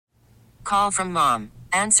Call from mom.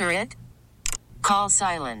 Answer it. Call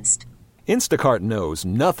silenced. Instacart knows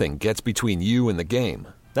nothing gets between you and the game.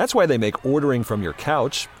 That's why they make ordering from your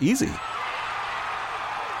couch easy.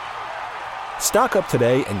 Stock up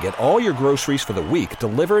today and get all your groceries for the week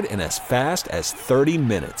delivered in as fast as 30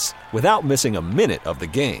 minutes without missing a minute of the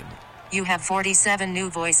game. You have 47 new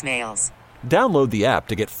voicemails. Download the app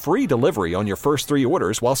to get free delivery on your first 3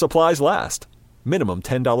 orders while supplies last. Minimum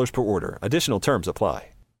 $10 per order. Additional terms apply.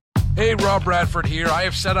 Hey, Rob Bradford here. I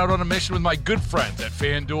have set out on a mission with my good friends at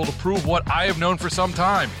FanDuel to prove what I have known for some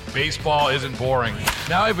time. Baseball isn't boring.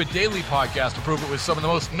 Now I have a daily podcast to prove it with some of the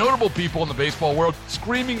most notable people in the baseball world,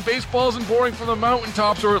 screaming baseball isn't boring from the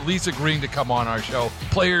mountaintops, or at least agreeing to come on our show.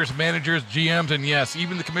 Players, managers, GMs, and yes,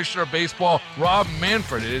 even the commissioner of baseball, Rob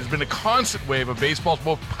Manfred. It has been a constant wave of baseball's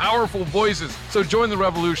most powerful voices. So join the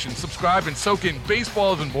revolution. Subscribe and soak in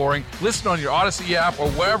Baseball Isn't Boring. Listen on your Odyssey app or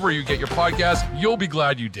wherever you get your podcasts. You'll be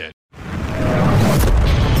glad you did.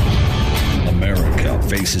 America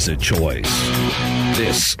faces a choice.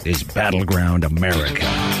 This is Battleground America.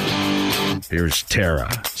 Here's Tara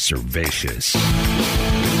Servatius.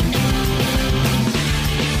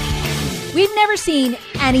 We've never seen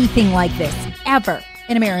anything like this, ever,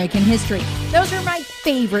 in American history. Those are my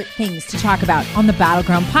favorite things to talk about on the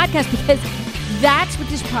Battleground podcast, because that's what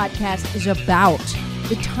this podcast is about.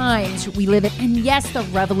 The times we live in, and yes, the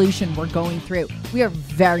revolution we're going through. We are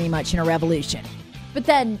very much in a revolution. But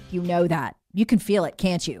then, you know that. You can feel it,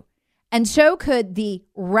 can't you? And so could the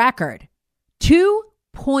record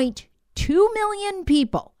 2.2 million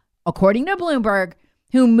people, according to Bloomberg,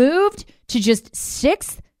 who moved to just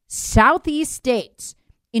 6 Southeast states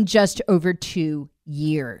in just over 2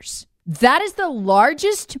 years. That is the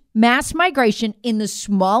largest mass migration in the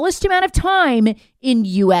smallest amount of time in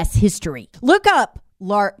U.S. history. Look up,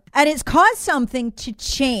 and it's caused something to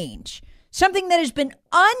change, something that has been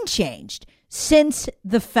unchanged since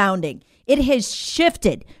the founding. It has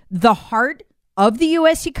shifted the heart of the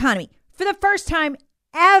U.S. economy for the first time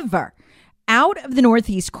ever out of the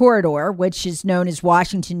Northeast Corridor, which is known as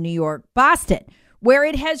Washington, New York, Boston, where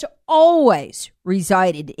it has always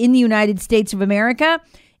resided in the United States of America.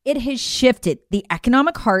 It has shifted the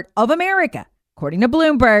economic heart of America, according to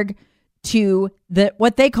Bloomberg, to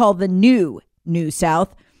what they call the New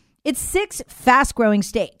South. It's 6 fast-growing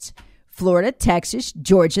states: Florida, Texas,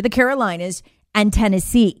 Georgia, the Carolinas, and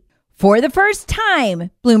Tennessee. For the first time,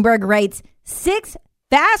 Bloomberg writes, 6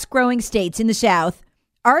 fast-growing states in the South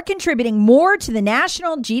are contributing more to the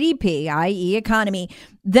national GDP, i.e. economy,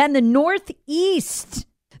 than the Northeast.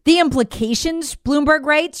 The implications, Bloomberg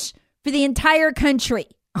writes, for the entire country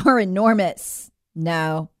are enormous.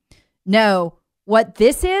 No. What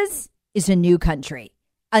this is a new country.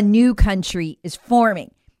 A new country is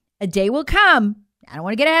forming. A day will come, I don't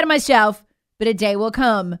want to get ahead of myself, but a day will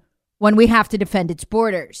come when we have to defend its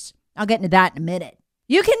borders. I'll get into that in a minute.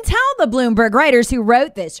 You can tell the Bloomberg writers who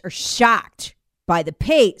wrote this are shocked by the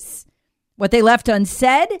pace. What they left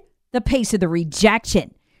unsaid, the pace of the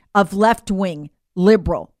rejection of left-wing,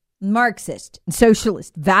 liberal, Marxist, and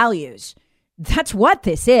socialist values. That's what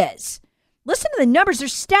this is. Listen to the numbers. They're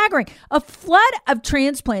staggering. A flood of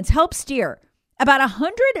transplants helped steer about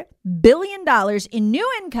 $100 billion in new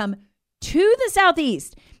income to the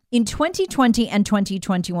Southeast in 2020 and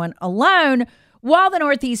 2021 alone, while the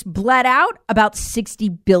Northeast bled out about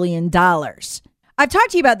 $60 billion. I've talked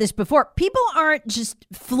to you about this before. People aren't just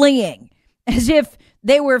fleeing as if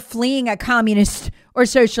they were fleeing a communist or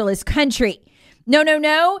socialist country.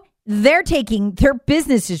 No. They're taking their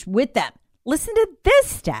businesses with them. Listen to this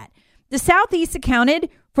stat. The Southeast accounted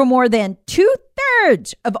for more than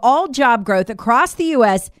 2/3 of all job growth across the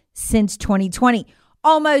U.S. since 2020,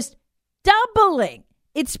 almost doubling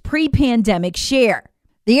its pre-pandemic share.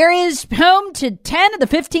 The area is home to 10 of the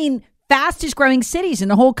 15 fastest growing cities in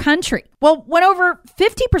the whole country. Well, when over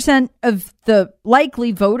 50% of the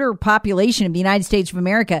likely voter population of the United States of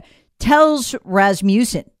America tells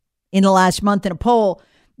Rasmussen in the last month in a poll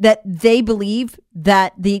that they believe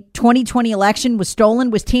that the 2020 election was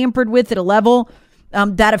stolen, was tampered with at a level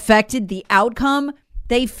that affected the outcome,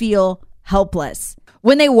 they feel helpless.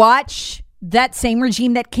 When they watch that same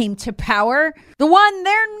regime that came to power, the one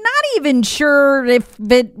they're not even sure if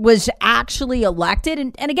it was actually elected.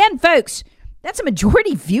 And again, folks, that's a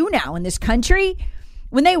majority view now in this country.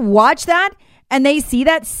 When they watch that and they see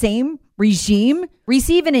that same regime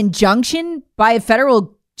receive an injunction by a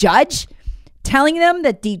federal judge telling them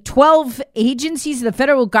that the 12 agencies of the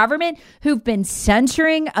federal government who've been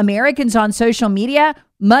censoring Americans on social media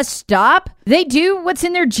must stop, they do what's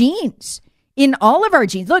in their genes, in all of our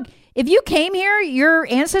genes. Look, if you came here, your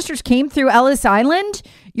ancestors came through Ellis Island,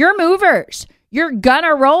 you're movers. You're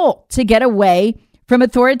gonna roll to get away from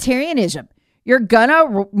authoritarianism. You're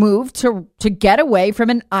gonna move to get away from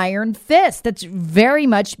an iron fist that's very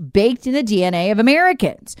much baked in the DNA of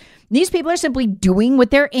Americans. These people are simply doing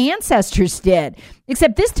what their ancestors did,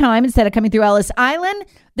 except this time, instead of coming through Ellis Island,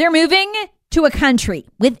 they're moving to a country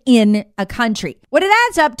within a country. What it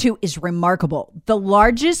adds up to is remarkable. The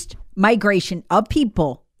largest migration of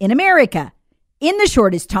people in America in the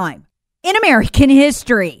shortest time in American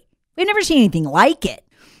history. We've never seen anything like it.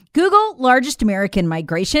 Google largest American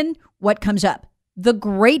migration. What comes up? The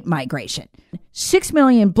Great Migration. 6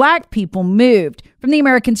 million black people moved from the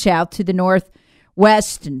American South to the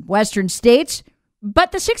Northwest and Western states.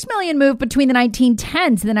 But the 6 million moved between the 1910s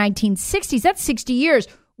and the 1960s. That's 60 years.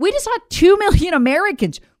 We just saw 2 million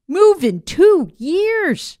Americans move in 2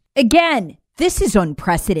 years. Again, this is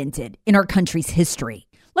unprecedented in our country's history.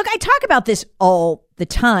 Look, I talk about this all the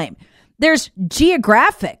time. There's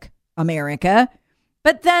geographic America,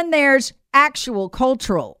 but then there's actual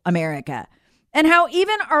cultural America, and how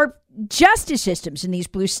even our justice systems in these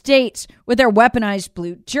blue states with their weaponized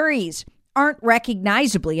blue juries aren't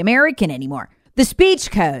recognizably American anymore. The speech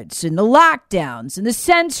codes and the lockdowns and the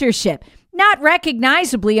censorship, not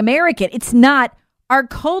recognizably American. It's not our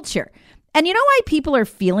culture. And you know why people are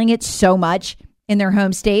feeling it so much in their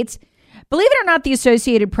home states? Believe it or not, the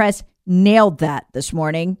Associated Press nailed that this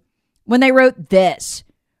morning when they wrote this.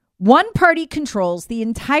 One party controls the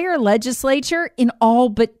entire legislature in all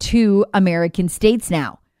but 2 American states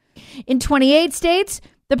now. In 28 states,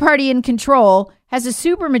 the party in control has a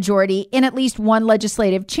supermajority in at least one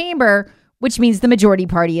legislative chamber, which means the majority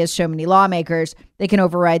party has so many lawmakers they can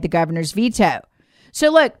override the governor's veto.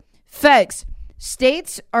 So look, folks,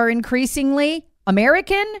 states are increasingly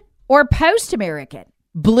American or post-American,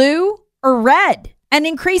 blue or red. And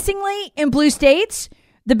increasingly in blue states,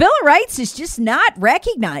 the Bill of Rights is just not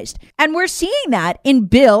recognized. And we're seeing that in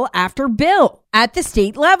bill after bill at the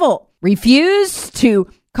state level. Refuse to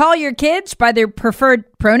call your kids by their preferred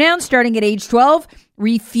pronouns starting at age 12.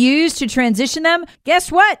 Refuse to transition them.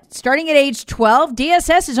 Guess what? Starting at age 12,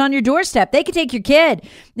 DSS is on your doorstep. They can take your kid.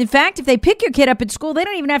 In fact, if they pick your kid up at school, they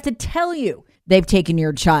don't even have to tell you they've taken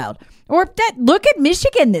your child. Or look at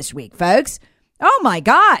Michigan this week, folks. Oh my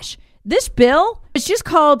gosh. This bill is just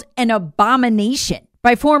called an abomination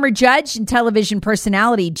by former judge and television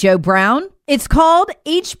personality Joe Brown. It's called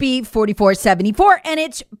HB 4474, and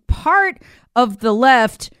it's part of the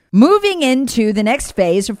left moving into the next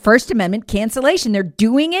phase of First Amendment cancellation. They're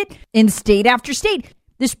doing it in state after state.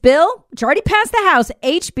 This bill, which already passed the House,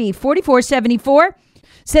 HB 4474,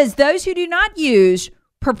 says those who do not use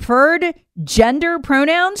preferred gender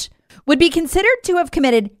pronouns would be considered to have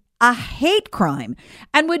committed a hate crime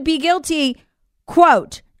and would be guilty,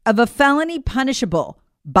 quote, of a felony punishable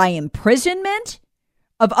by imprisonment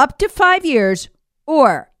of up to 5 years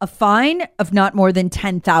or a fine of not more than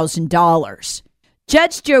 $10,000.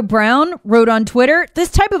 Judge Joe Brown wrote on Twitter, "This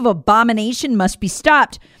type of abomination must be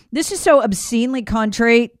stopped. This is so obscenely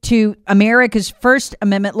contrary to America's First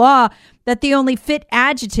Amendment law that the only fit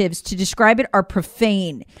adjectives to describe it are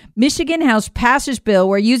profane. Michigan House passes bill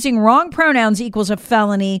where using wrong pronouns equals a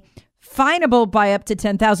felony, finable by up to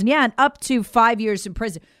 $10,000. Yeah, and up to 5 years in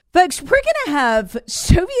prison. Folks, we're going to have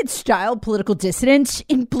Soviet-style political dissidents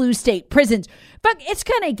in blue state prisons. But it's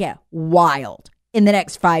going to get wild in the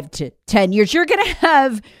next 5 to 10 years. You're going to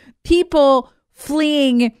have people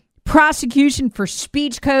fleeing prosecution for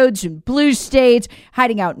speech codes in blue states,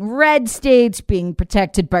 hiding out in red states, being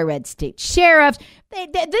protected by red state sheriffs.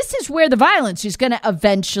 This is where the violence is going to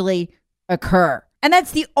eventually occur. And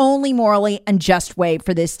that's the only morally and just way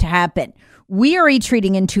for this to happen. We are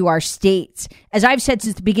retreating into our states. As I've said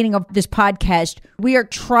since the beginning of this podcast, we are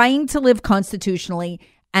trying to live constitutionally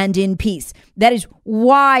and in peace. That is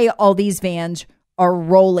why all these vans are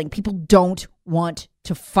rolling. People don't want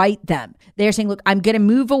to fight them. They're saying, look, I'm going to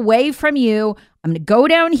move away from you. I'm going to go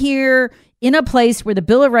down here in a place where the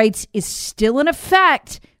Bill of Rights is still in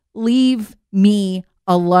effect. Leave me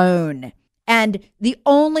alone. And the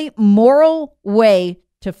only moral way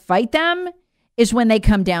to fight them is when they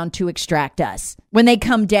come down to extract us, when they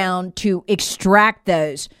come down to extract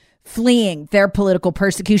those fleeing their political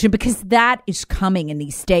persecution, because that is coming in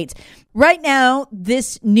these states. Right now,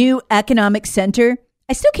 this new economic center,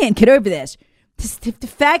 I still can't get over this. The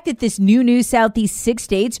fact that this new Southeast 6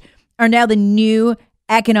 states are now the new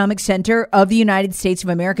economic center of the United States of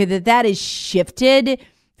America, that is shifted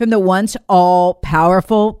from the once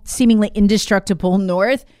all-powerful, seemingly indestructible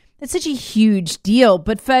North. That's such a huge deal.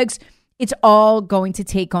 But folks, it's all going to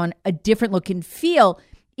take on a different look and feel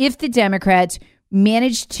if the Democrats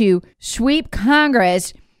manage to sweep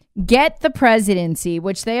Congress, get the presidency,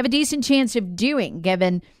 which they have a decent chance of doing,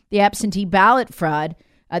 given the absentee ballot fraud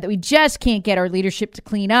that we just can't get our leadership to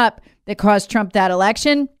clean up that cost Trump that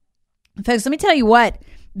election. Folks, let me tell you what,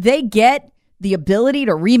 they get the ability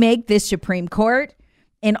to remake this Supreme Court,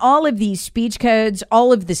 and all of these speech codes,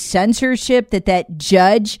 all of the censorship that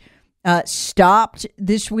judge stopped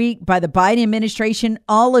this week by the Biden administration,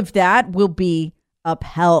 all of that will be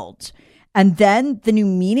upheld. And then the new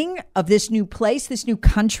meaning of this new place, this new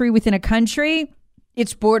country within a country,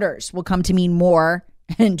 its borders will come to mean more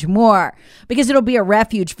and more, because it'll be a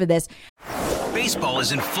refuge for this. Baseball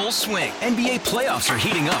is in full swing. NBA playoffs are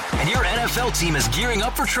heating up, and your NFL team is gearing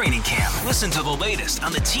up for training camp. Listen to the latest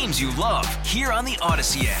on the teams you love here on the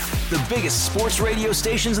Odyssey app. The biggest sports radio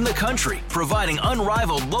stations in the country, providing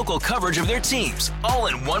unrivaled local coverage of their teams, all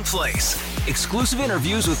in one place. Exclusive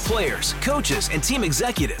interviews with players, coaches, and team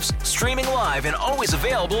executives, streaming live and always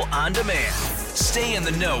available on demand. Stay in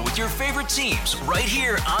the know with your favorite teams right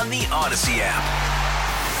here on the Odyssey app.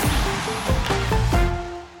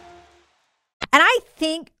 And I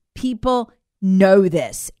think people know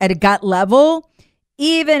this at a gut level,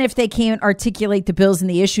 even if they can't articulate the bills and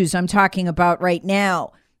the issues I'm talking about right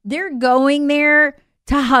now. They're going there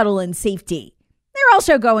to huddle in safety. They're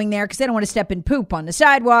also going there because they don't want to step in poop on the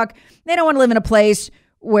sidewalk. They don't want to live in a place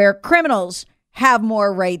where criminals have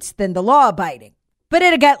more rights than the law-abiding. But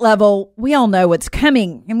at a gut level, we all know what's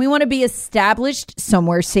coming, and we want to be established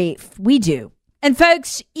somewhere safe. We do. And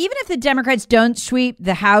folks, even if the Democrats don't sweep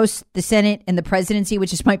the House, the Senate, and the presidency,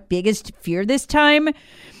 which is my biggest fear this time,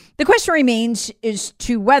 the question remains as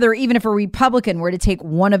to whether, even if a Republican were to take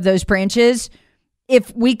one of those branches,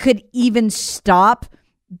 if we could even stop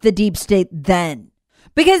the deep state then.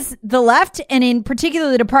 Because the left, and in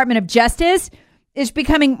particular the Department of Justice, is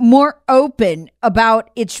becoming more open about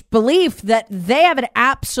its belief that they have an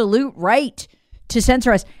absolute right to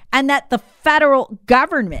censor us, and that the federal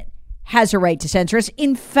government has a right to censor us.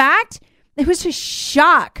 In fact, it was a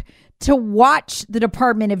shock to watch the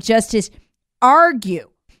Department of Justice argue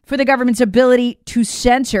for the government's ability to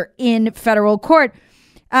censor in federal court.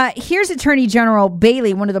 Here's Attorney General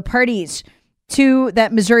Bailey, one of the parties to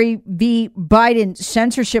that Missouri v. Biden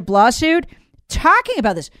censorship lawsuit, talking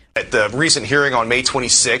about this. At the recent hearing on May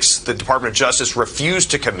 26th, the Department of Justice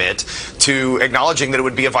refused to commit to acknowledging that it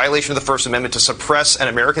would be a violation of the First Amendment to suppress an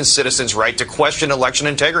American citizen's right to question election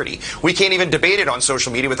integrity. We can't even debate it on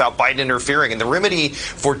social media without Biden interfering. And the remedy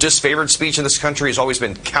for disfavored speech in this country has always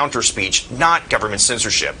been counter speech, not government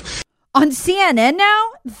censorship. On CNN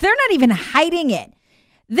now, they're not even hiding it.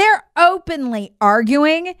 They're openly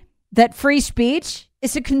arguing that free speech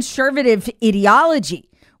is a conservative ideology,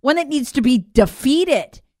 one that needs to be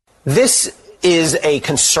defeated. This is a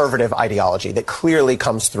conservative ideology that clearly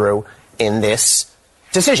comes through in this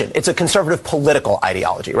decision. It's a conservative political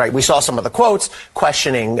ideology, right? We saw some of the quotes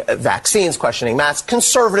questioning vaccines, questioning masks,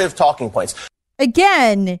 conservative talking points.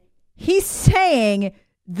 Again, He's saying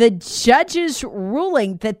the judge's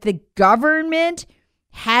ruling that the government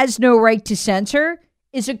has no right to censor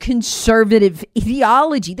is a conservative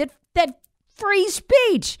ideology, that free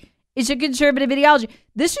speech is a conservative ideology.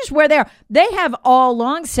 This is where they are. They have all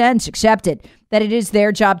long since accepted that it is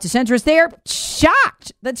their job to censor us. They are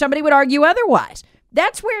shocked that somebody would argue otherwise.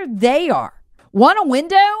 That's where they are. Want a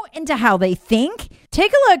window into how they think?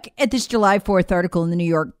 Take a look at this July 4th article in the New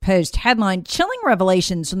York Post. Headline, Chilling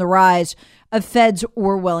Revelations on the Rise of Fed's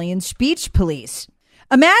Orwellian Speech Police.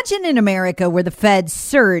 Imagine in America where the feds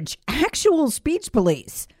surge actual speech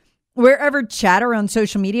police. Wherever chatter on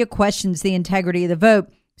social media questions the integrity of the vote,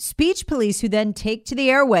 speech police who then take to the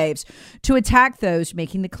airwaves to attack those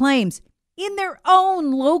making the claims in their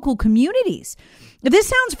own local communities. If this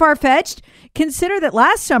sounds far-fetched, consider that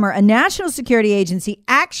last summer, a national security agency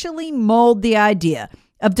actually mulled the idea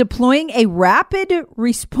of deploying a rapid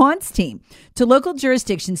response team to local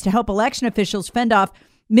jurisdictions to help election officials fend off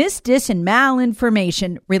dis, and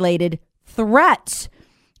malinformation-related threats,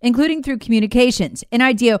 including through communications, an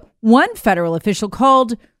idea one federal official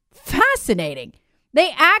called fascinating.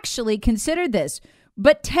 They actually considered this,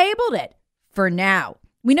 but tabled it for now.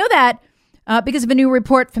 We know that because of a new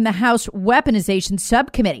report from the House Weaponization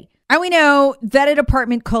Subcommittee. And we know that a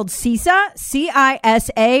department called CISA,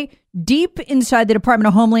 C-I-S-A, deep inside the Department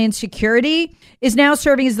of Homeland Security, is now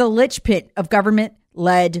serving as the linchpin of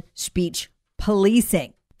government-led speech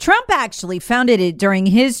policing. Trump actually founded it during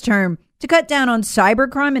his term to cut down on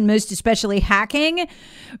cybercrime and most especially hacking,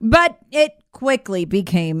 but it quickly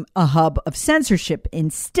became a hub of censorship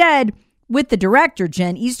instead, with the director,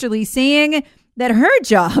 Jen Easterly, saying that her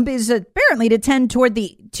job is apparently to tend toward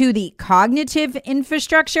to the cognitive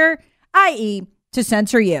infrastructure, i.e. to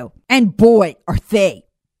censor you. And boy, are they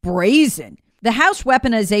brazen. The House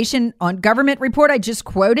Weaponization on Government report I just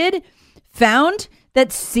quoted found that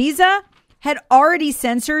CISA had already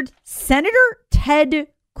censored Senator Ted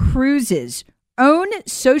Cruz's own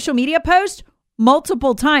social media post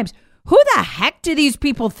multiple times. Who the heck do these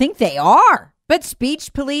people think they are? But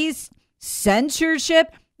speech police,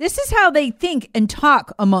 censorship, this is how they think and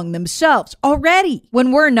talk among themselves already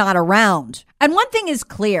when we're not around. And one thing is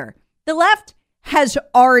clear. The left has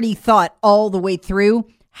already thought all the way through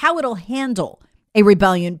how it'll handle a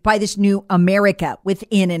rebellion by this new America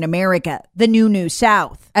within an America, the new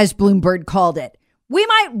South, as Bloomberg called it. We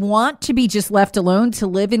might want to be just left alone to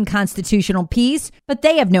live in constitutional peace, but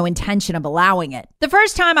they have no intention of allowing it. The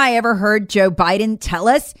first time I ever heard Joe Biden tell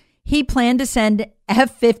us he planned to send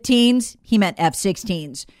F-15s, he meant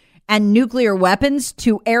F-16s, and nuclear weapons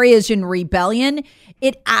to areas in rebellion,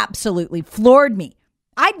 it absolutely floored me.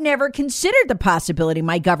 I'd never considered the possibility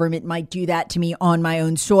my government might do that to me on my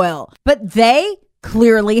own soil, but they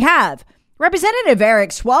clearly have. Representative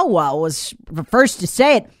Eric Swalwell was the first to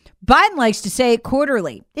say it. Biden likes to say it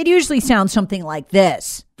quarterly. It usually sounds something like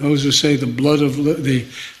this. Those who say the blood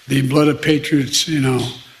of patriots,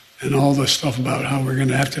 and all the stuff about how we're going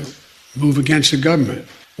to have to move against the government.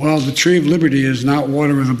 Well, the tree of liberty is not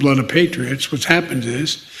water with the blood of patriots. What's happened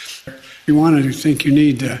is, if you want to think you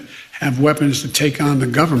need to have weapons to take on the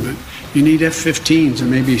government, you need F-15s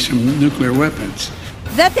and maybe some nuclear weapons.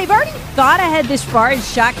 That they've already thought ahead this far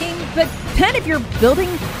is shocking, but then if you're building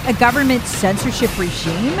a government censorship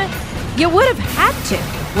regime, you would have had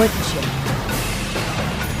to, wouldn't you?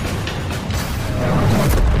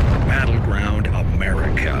 Battleground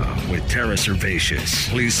America with Tara Servatius.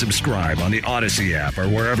 Please subscribe on the Odyssey app or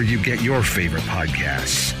wherever you get your favorite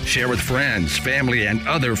podcasts. Share with friends, family, and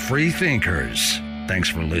other free thinkers. Thanks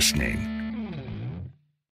for listening.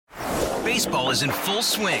 Baseball is in full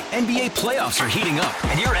swing. NBA playoffs are heating up,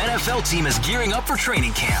 and your NFL team is gearing up for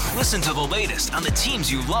training camp. Listen to the latest on the teams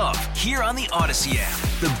you love here on the Odyssey app.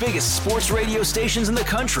 The biggest sports radio stations in the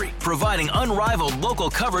country, providing unrivaled local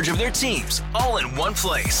coverage of their teams, all in one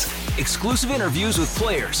place. Exclusive interviews with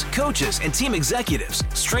players, coaches, and team executives,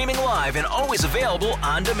 streaming live and always available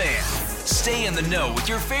on demand. Stay in the know with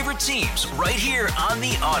your favorite teams right here on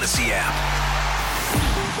the Odyssey app.